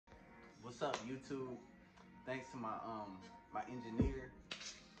What's up, YouTube? Thanks to my engineer,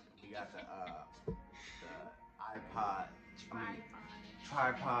 we got the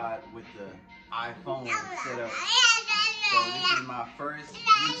tripod with the iPhone set up. So this is my first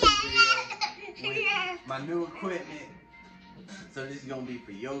YouTube video with my new equipment. So this is gonna be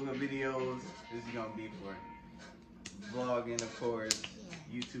for yoga videos. This is gonna be for vlogging, of course,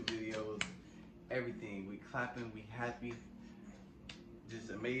 YouTube videos, everything. We clapping, we happy. Just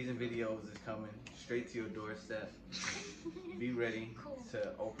amazing videos is coming straight to your doorstep. Be ready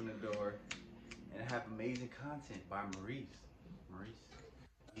to open the door and have amazing content by Maurice.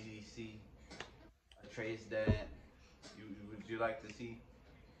 EDC, Trace Dad. Would you like to see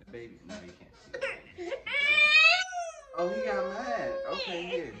the baby? No, you can't see the baby. Oh, he got mad. Okay,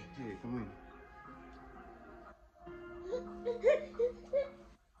 here, come here.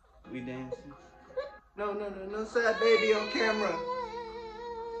 We dancing? No sad baby on camera.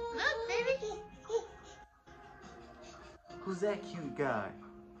 Look, baby. Who's that cute guy?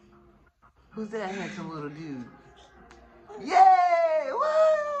 Who's that handsome little dude? Yay!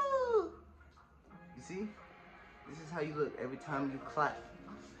 Woo! You see? This is how you look every time you clap.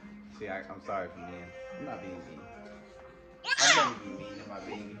 See, I'm sorry for being. I'm not being mean. I'm never be mean to my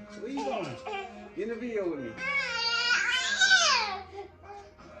baby. Where you going? Get in the video with me.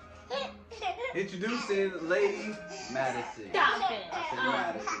 Introducing Lady Madison. Stop it. I said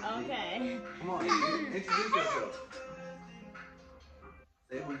Madison. Okay. Come on, introduce yourself.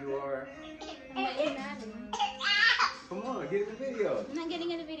 Say who you are. Come on, get in the video. I'm not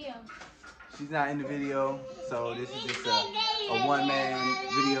getting in the video. She's not in the video, so this is just a one-man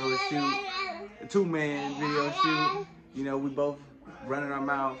video shoot, a two-man video shoot. You know, we both running our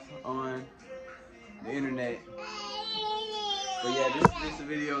mouth on the internet. But yeah, this is a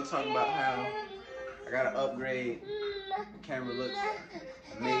video talking about how I gotta upgrade. The camera looks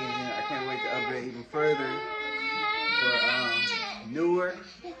amazing. I can't wait to upgrade even further for newer,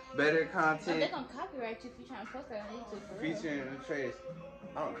 better content. They're gonna copyright you if you're trying to post that on YouTube. For real. Featuring the Trace.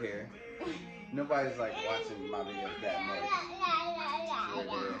 I don't care. Nobody's like watching my videos that much.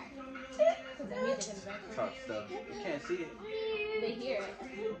 Because the music in the background. Talk stuff. You can't see it. They hear it.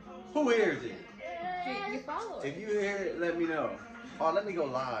 Who hears it? Your followers. If you hear it, let me know. Oh, let me go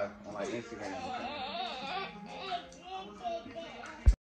live on like Instagram.